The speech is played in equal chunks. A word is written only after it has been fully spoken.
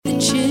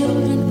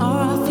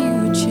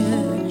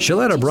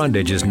Shaletta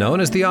Brundage is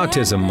known as the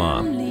Autism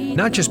Mom,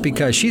 not just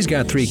because she's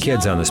got 3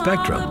 kids on the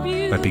spectrum,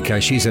 but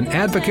because she's an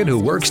advocate who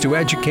works to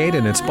educate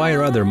and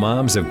inspire other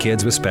moms of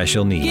kids with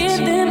special needs.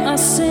 Give them a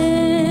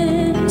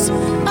sense of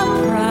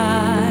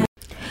pride.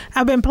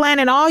 I've been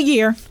planning all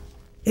year.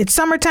 It's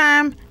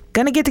summertime.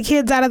 Gonna get the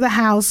kids out of the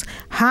house,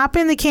 hop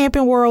in the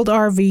Camping World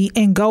RV,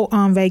 and go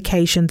on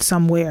vacation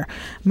somewhere.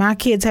 My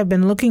kids have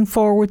been looking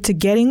forward to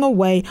getting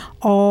away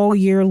all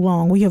year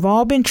long. We have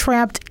all been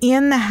trapped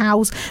in the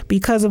house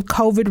because of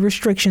COVID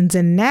restrictions,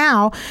 and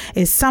now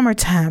it's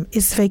summertime.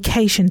 It's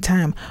vacation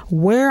time.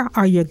 Where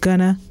are you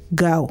gonna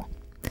go?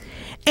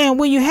 And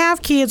when you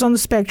have kids on the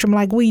spectrum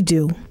like we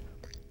do,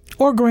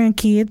 or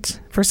grandkids,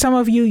 for some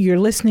of you, you're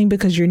listening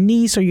because your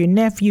niece or your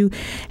nephew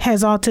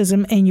has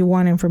autism and you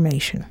want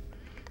information.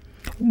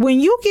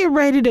 When you get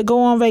ready to go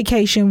on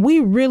vacation, we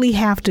really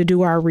have to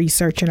do our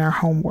research and our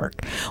homework.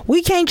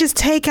 We can't just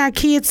take our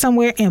kids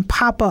somewhere and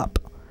pop up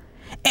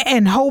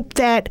and hope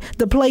that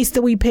the place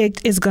that we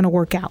picked is going to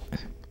work out,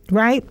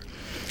 right?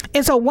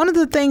 And so one of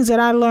the things that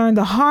I learned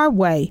the hard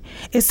way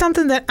is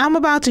something that I'm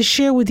about to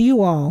share with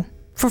you all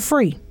for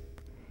free.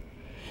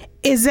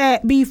 Is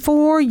that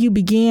before you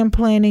begin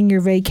planning your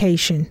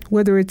vacation,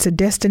 whether it's a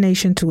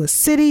destination to a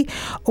city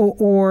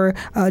or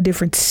a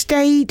different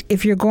state,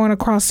 if you're going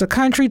across the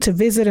country to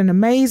visit an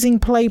amazing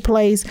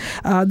place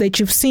that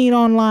you've seen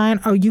online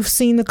or you've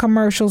seen the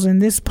commercials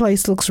and this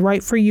place looks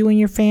right for you and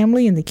your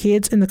family and the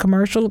kids in the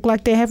commercial look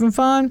like they're having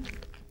fun,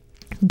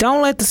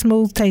 don't let the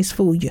smooth taste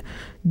fool you.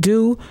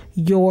 Do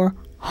your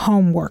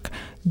homework.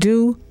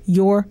 Do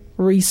your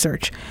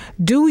research.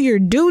 Do your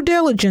due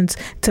diligence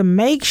to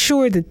make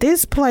sure that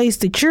this place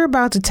that you're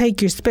about to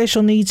take your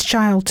special needs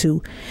child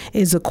to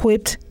is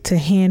equipped to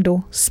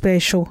handle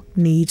special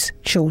needs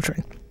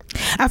children.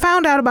 I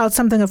found out about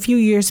something a few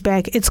years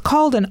back. It's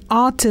called an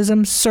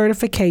autism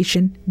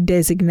certification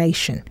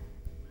designation.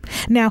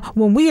 Now,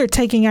 when we are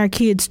taking our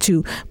kids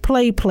to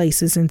play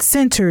places and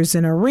centers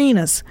and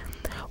arenas,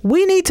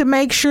 we need to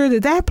make sure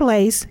that that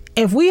place,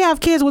 if we have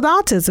kids with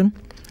autism,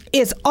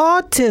 is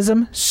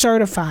autism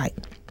certified.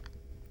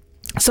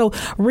 So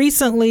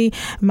recently,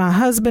 my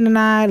husband and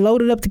I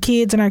loaded up the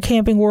kids in our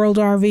Camping World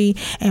RV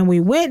and we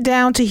went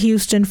down to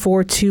Houston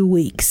for 2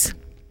 weeks.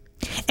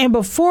 And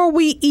before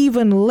we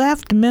even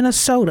left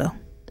Minnesota,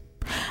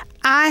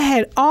 I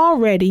had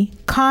already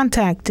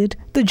contacted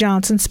the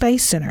Johnson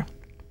Space Center.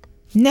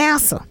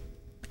 NASA,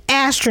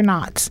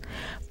 astronauts,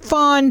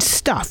 fun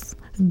stuff.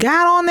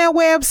 Got on their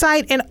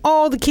website and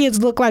all the kids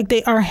look like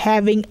they are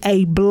having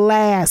a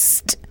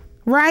blast.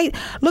 Right?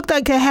 Look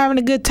like they're having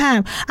a good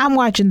time. I'm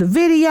watching the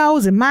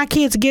videos and my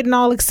kids are getting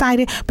all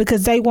excited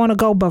because they want to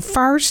go. But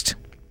first,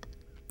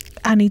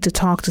 I need to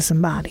talk to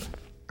somebody.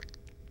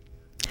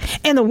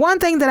 And the one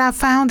thing that I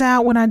found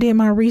out when I did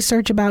my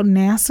research about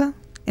NASA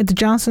at the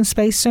Johnson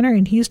Space Center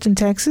in Houston,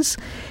 Texas,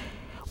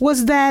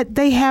 was that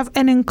they have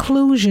an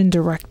inclusion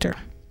director,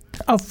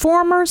 a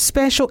former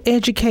special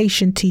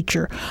education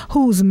teacher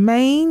whose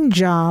main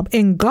job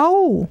and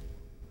goal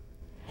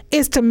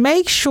is to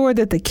make sure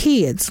that the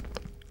kids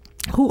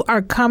who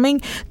are coming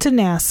to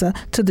NASA,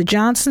 to the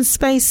Johnson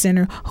Space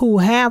Center, who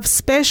have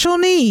special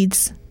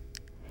needs,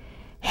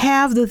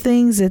 have the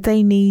things that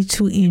they need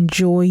to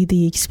enjoy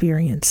the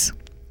experience.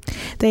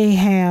 They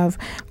have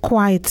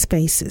quiet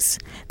spaces.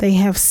 They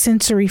have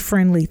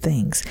sensory-friendly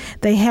things.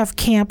 They have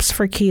camps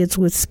for kids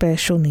with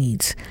special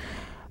needs.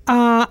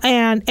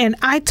 And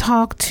I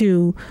talk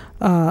to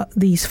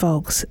these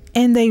folks,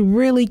 and they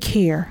really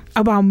care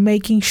about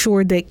making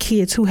sure that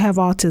kids who have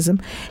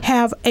autism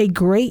have a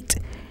great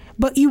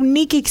but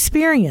unique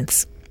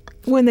experience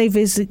when they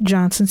visit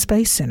Johnson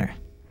Space Center.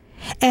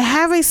 And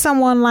having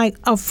someone like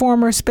a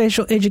former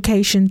special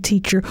education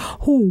teacher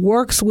who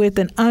works with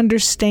and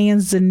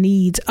understands the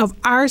needs of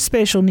our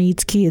special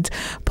needs kids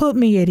put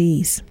me at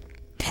ease.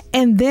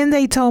 And then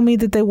they told me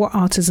that they were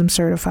autism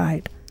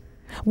certified,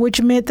 which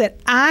meant that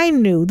I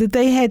knew that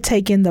they had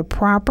taken the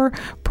proper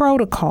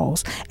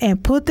protocols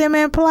and put them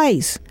in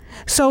place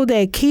so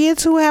that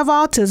kids who have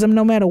autism,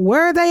 no matter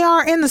where they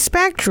are in the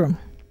spectrum,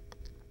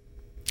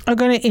 are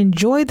going to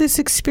enjoy this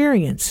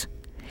experience.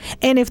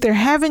 And if they're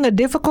having a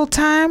difficult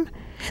time,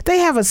 they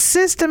have a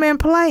system in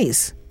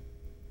place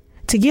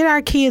to get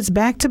our kids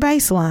back to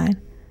baseline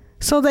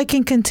so they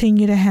can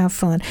continue to have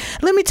fun.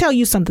 Let me tell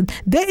you something.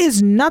 There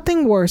is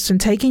nothing worse than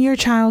taking your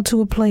child to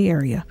a play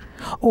area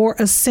or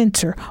a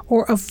center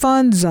or a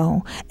fun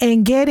zone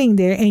and getting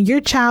there and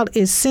your child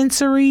is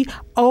sensory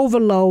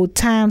overload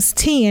times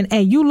 10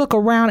 and you look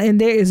around and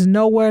there is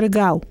nowhere to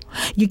go.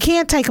 You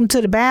can't take them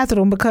to the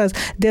bathroom because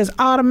there's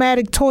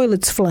automatic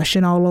toilets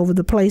flushing all over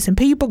the place and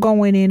people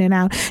going in and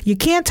out. You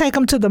can't take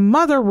them to the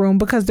mother room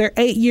because they're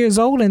 8 years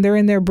old and they're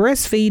in there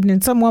breastfeeding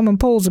and some woman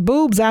pulls the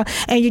boobs out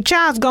and your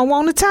child's going to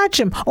want to touch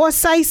them or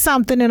say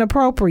something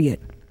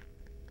inappropriate.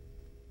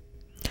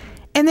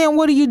 And then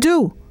what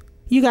do?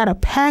 You got to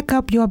pack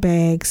up your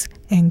bags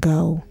and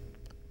go.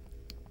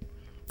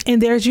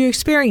 And there's your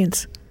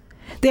experience.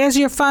 There's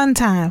your fun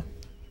time.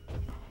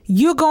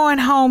 You're going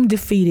home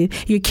defeated.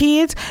 Your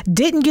kids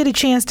didn't get a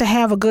chance to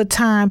have a good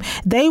time.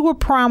 They were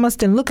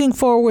promised and looking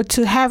forward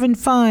to having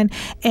fun,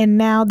 and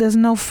now there's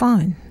no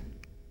fun.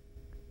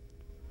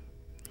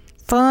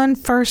 Fun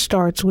first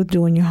starts with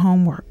doing your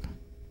homework.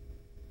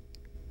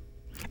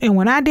 And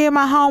when I did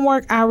my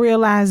homework, I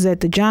realized that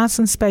the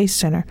Johnson Space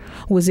Center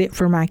was it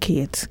for my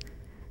kids.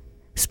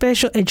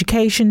 Special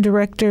education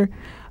director,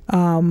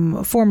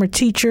 former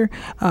teacher,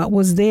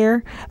 was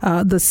there.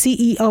 The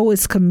CEO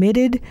is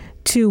committed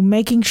to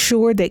making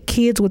sure that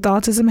kids with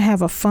autism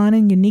have a fun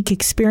and unique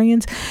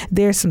experience.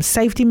 There's some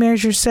safety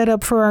measures set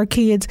up for our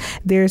kids.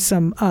 There's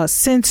some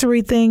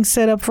sensory things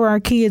set up for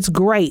our kids.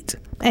 Great.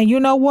 And you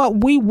know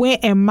what? We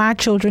went and my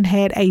children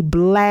had a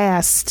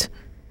blast.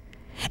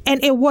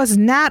 And it was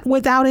not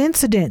without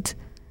incident.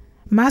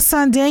 My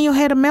son Daniel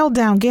had a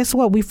meltdown. Guess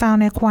what? We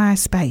found that quiet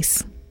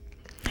space.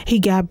 He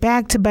got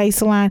back to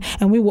baseline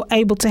and we were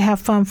able to have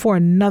fun for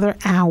another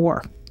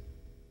hour.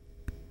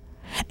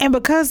 And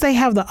because they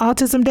have the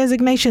autism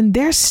designation,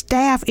 their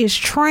staff is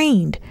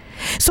trained.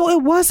 So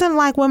it wasn't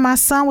like when my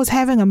son was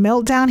having a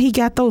meltdown, he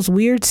got those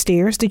weird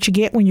stares that you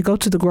get when you go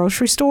to the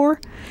grocery store.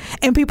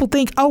 And people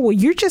think, oh, well,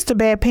 you're just a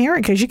bad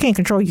parent because you can't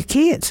control your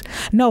kids.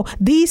 No,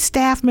 these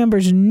staff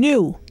members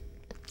knew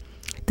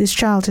this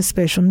child has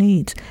special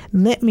needs.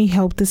 Let me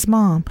help this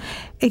mom.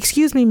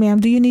 Excuse me,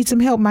 ma'am, do you need some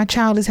help? My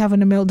child is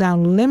having a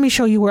meltdown. Let me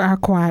show you where our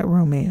quiet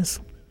room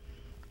is.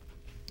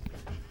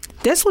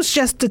 This was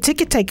just the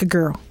ticket taker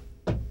girl.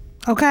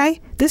 Okay?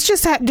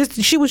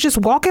 She was just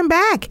walking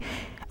back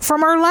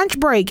from her lunch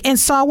break and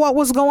saw what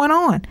was going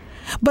on.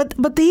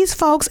 But these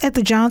folks at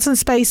the Johnson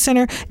Space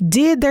Center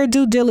did their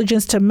due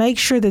diligence to make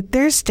sure that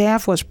their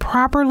staff was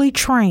properly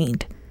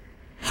trained.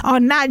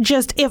 Or not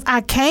just if I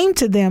came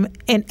to them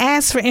and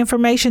asked for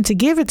information to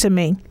give it to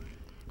me,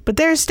 but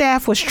their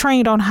staff was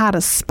trained on how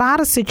to spot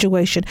a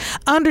situation,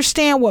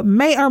 understand what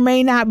may or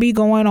may not be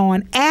going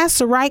on, ask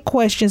the right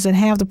questions, and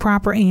have the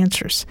proper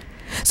answers.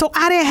 So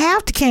I didn't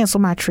have to cancel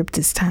my trip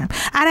this time.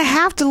 I didn't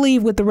have to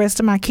leave with the rest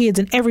of my kids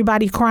and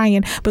everybody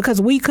crying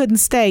because we couldn't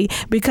stay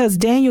because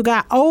Daniel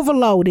got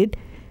overloaded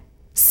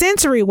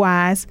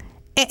sensory-wise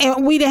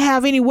and we didn't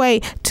have any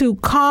way to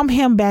calm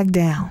him back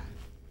down.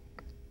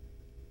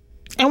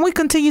 And we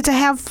continued to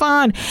have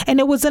fun, and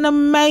it was an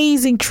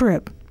amazing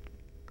trip.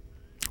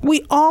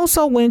 We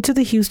also went to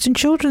the Houston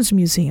Children's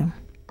Museum,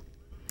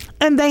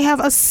 and they have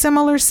a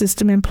similar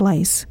system in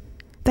place.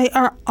 They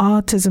are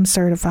autism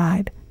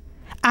certified.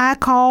 I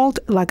called,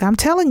 like I'm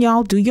telling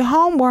y'all, do your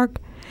homework.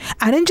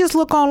 I didn't just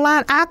look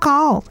online. I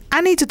called.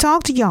 I need to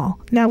talk to y'all.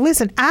 Now,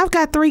 listen, I've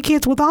got 3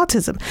 kids with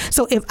autism.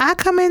 So if I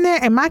come in there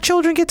and my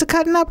children get to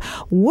cutting up,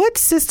 what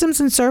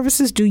systems and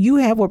services do you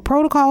have with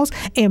protocols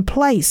in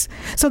place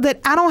so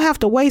that I don't have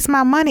to waste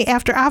my money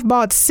after I've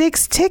bought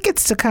 6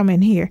 tickets to come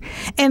in here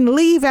and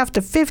leave after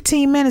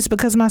 15 minutes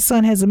because my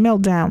son has a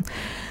meltdown?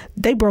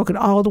 They broke it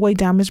all the way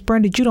down. Miss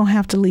Brenda, you don't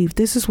have to leave.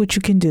 This is what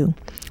you can do.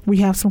 We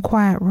have some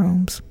quiet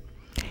rooms.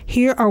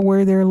 Here are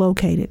where they're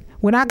located.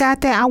 When I got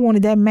that, I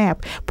wanted that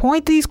map.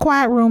 Point these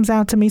quiet rooms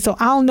out to me so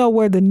I'll know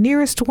where the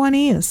nearest one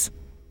is.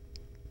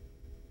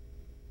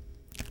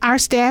 Our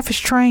staff is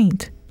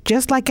trained,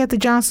 just like at the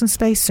Johnson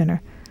Space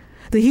Center.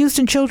 The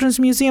Houston Children's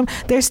Museum,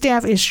 their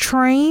staff is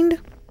trained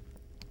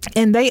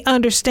and they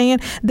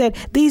understand that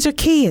these are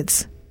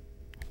kids.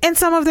 And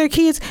some of their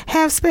kids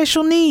have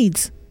special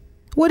needs.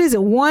 What is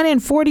it? 1 in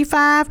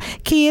 45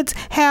 kids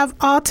have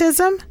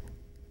autism?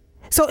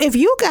 So if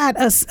you got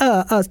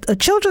a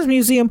children's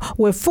museum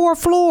with 4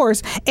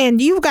 floors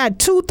and you've got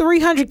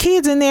 200-300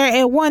 kids in there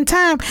at one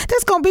time,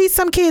 there's going to be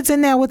some kids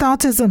in there with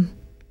autism.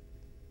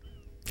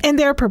 And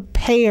they're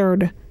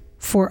prepared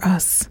for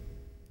us.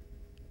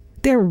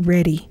 They're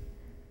ready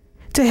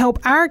to help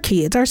our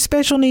kids, our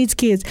special needs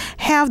kids,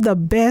 have the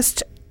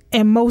best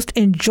and most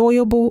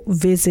enjoyable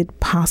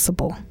visit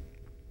possible.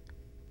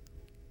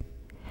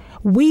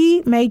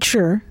 We made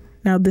sure,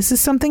 now this is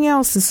something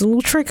else, this is a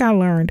little trick I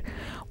learned.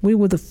 We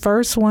were the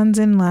first ones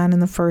in line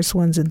and the first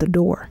ones in the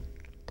door.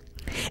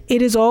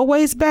 It is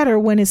always better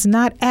when it's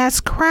not as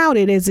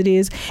crowded as it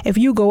is if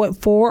you go at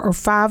 4 or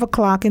 5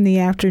 o'clock in the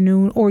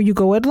afternoon or you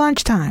go at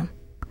lunchtime.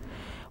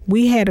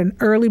 We had an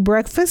early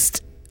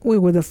breakfast. We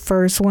were the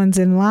first ones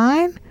in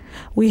line.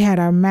 We had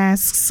our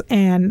masks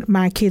and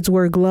my kids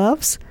wear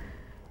gloves.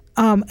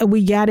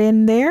 We got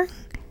in there.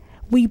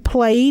 We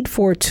played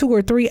for 2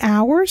 or 3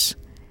 hours.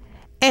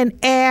 And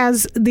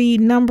as the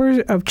number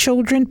of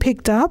children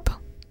picked up,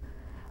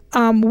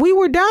 we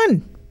were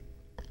done,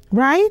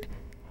 right?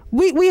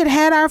 We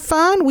had our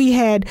fun. We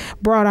had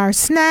brought our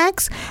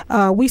snacks.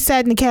 We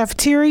sat in the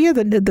cafeteria.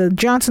 The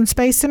Johnson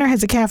Space Center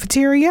has a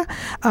cafeteria.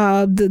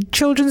 The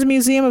Children's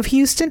Museum of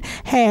Houston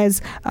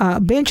has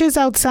benches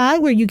outside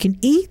where you can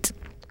eat.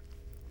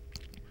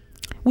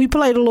 We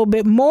played a little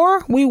bit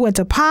more. We went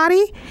to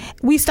potty.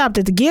 We stopped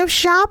at the gift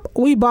shop.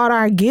 We bought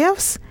our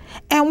gifts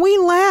and we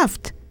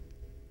left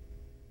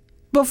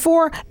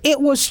before it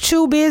was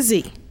too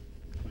busy.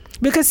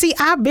 Because, see,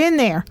 I've been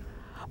there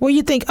where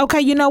you think, okay,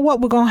 you know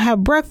what? We're going to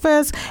have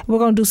breakfast. We're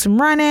going to do some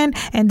running.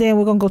 And then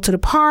we're going to go to the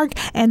park.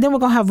 And then we're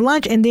going to have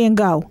lunch and then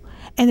go.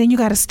 And then you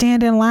got to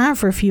stand in line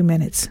for a few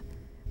minutes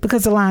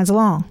because the line's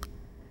long.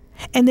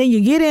 And then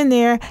you get in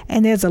there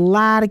and there's a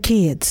lot of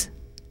kids.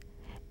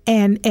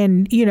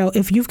 And you know,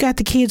 if you've got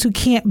the kids who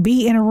can't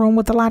be in a room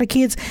with a lot of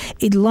kids,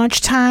 at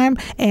lunchtime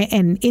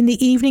and in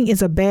the evening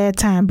is a bad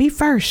time. Be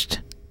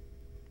first.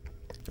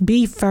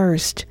 Be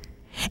first.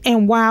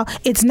 And while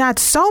it's not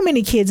so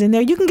many kids in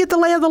there, you can get the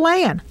lay of the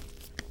land.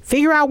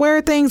 Figure out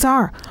where things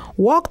are.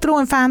 Walk through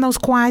and find those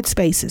quiet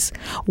spaces.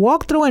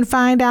 Walk through and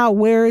find out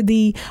where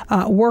the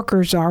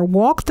workers are.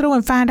 Walk through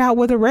and find out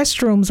where the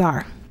restrooms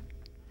are.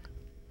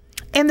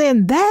 And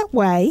then that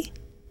way,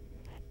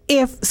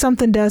 if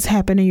something does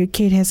happen and your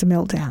kid has a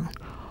meltdown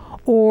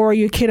or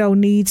your kiddo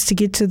needs to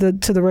get to the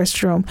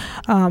restroom,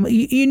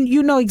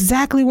 you know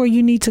exactly where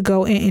you need to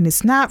go, and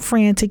it's not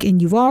frantic,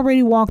 and you've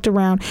already walked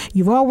around.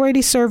 You've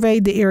already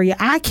surveyed the area.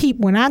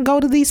 When I go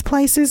to these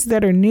places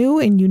that are new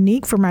and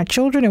unique for my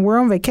children and we're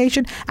on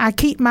vacation, I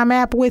keep my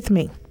map with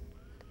me.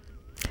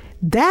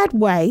 That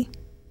way,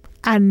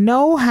 I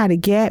know how to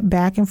get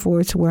back and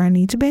forth to where I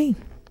need to be.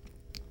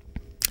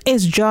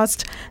 It's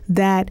just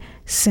that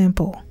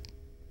simple.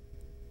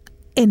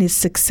 And it's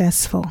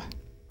successful.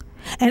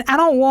 And I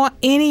don't want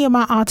any of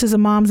my autism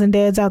moms and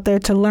dads out there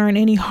to learn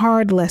any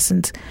hard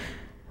lessons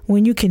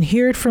when you can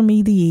hear it from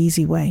me the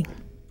easy way.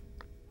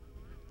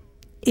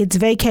 It's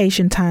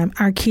vacation time.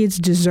 Our kids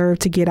deserve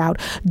to get out.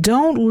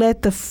 Don't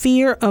let the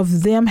fear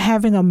of them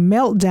having a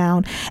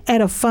meltdown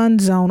at a fun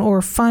zone or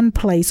a fun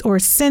place or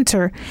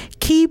center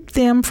keep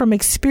them from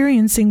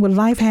experiencing what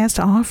life has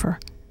to offer.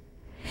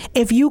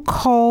 If you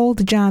call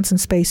the Johnson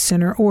Space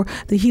Center or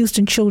the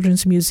Houston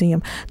Children's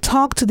Museum,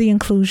 talk to the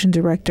inclusion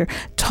director,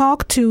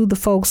 talk to the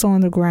folks on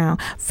the ground,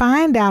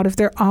 find out if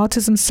they're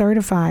autism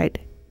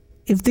certified,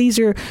 if these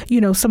are, you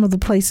know, some of the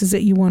places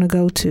that you want to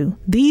go to.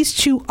 These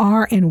two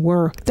are and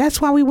were. That's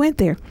why we went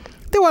there.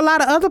 There were a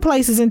lot of other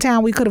places in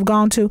town we could have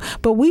gone to,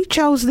 but we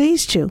chose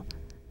these two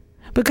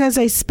because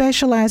they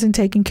specialize in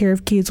taking care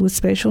of kids with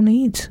special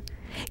needs.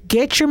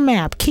 Get your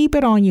map. Keep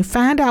it on you.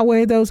 Find out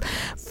where those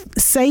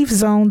safe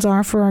zones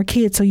are for our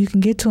kids so you can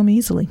get to them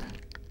easily.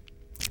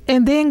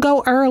 And then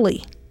go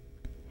early.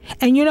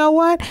 And you know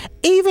what?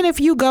 Even if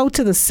you go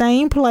to the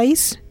same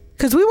place,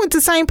 because we went to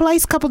the same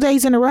place a couple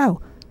days in a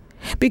row.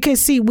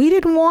 Because, see, we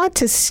didn't want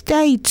to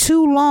stay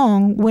too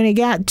long when it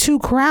got too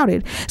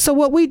crowded. So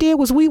what we did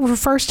was we were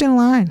first in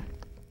line.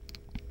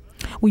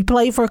 We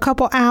played for a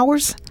couple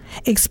hours,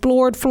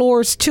 explored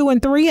floors 2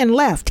 and 3 and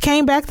left.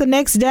 Came back the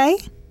next day.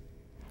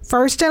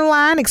 First in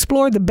line,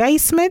 explored the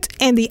basement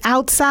and the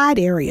outside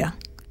area.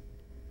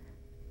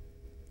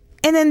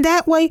 And then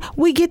that way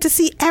we get to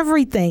see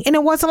everything. And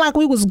it wasn't like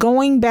we was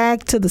going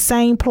back to the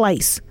same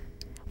place.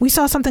 We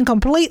saw something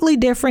completely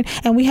different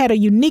and we had a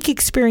unique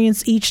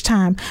experience each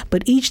time.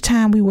 But each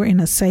time we were in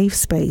a safe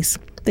space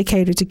that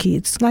catered to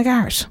kids like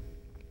ours.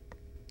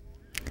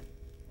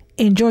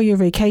 Enjoy your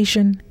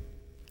vacation.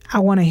 I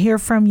want to hear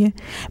from you.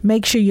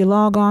 Make sure you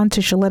log on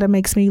to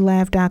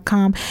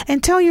ShalettaMakesMeLaugh.com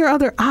and tell your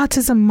other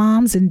autism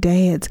moms and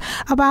dads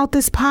about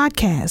this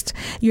podcast.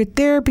 Your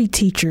therapy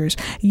teachers,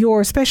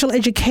 your special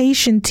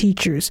education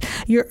teachers,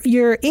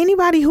 your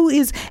anybody who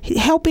is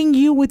helping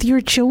you with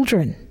your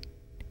children,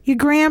 your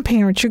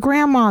grandparents, your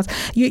grandmas.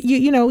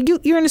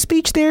 You're in a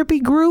speech therapy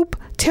group.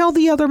 Tell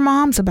the other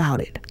moms about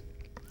it,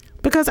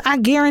 because I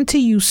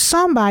guarantee you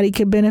somebody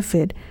could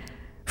benefit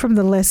from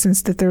the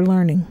lessons that they're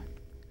learning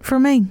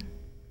from me.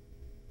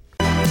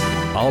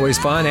 Always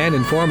fun and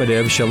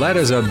informative,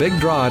 Shaletta's a big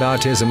draw at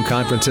autism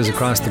conferences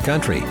across the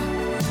country.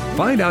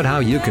 Find out how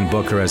you can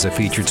book her as a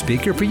featured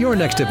speaker for your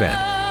next event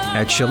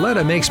at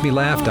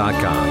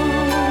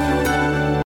ShalettaMakesMeLaugh.com.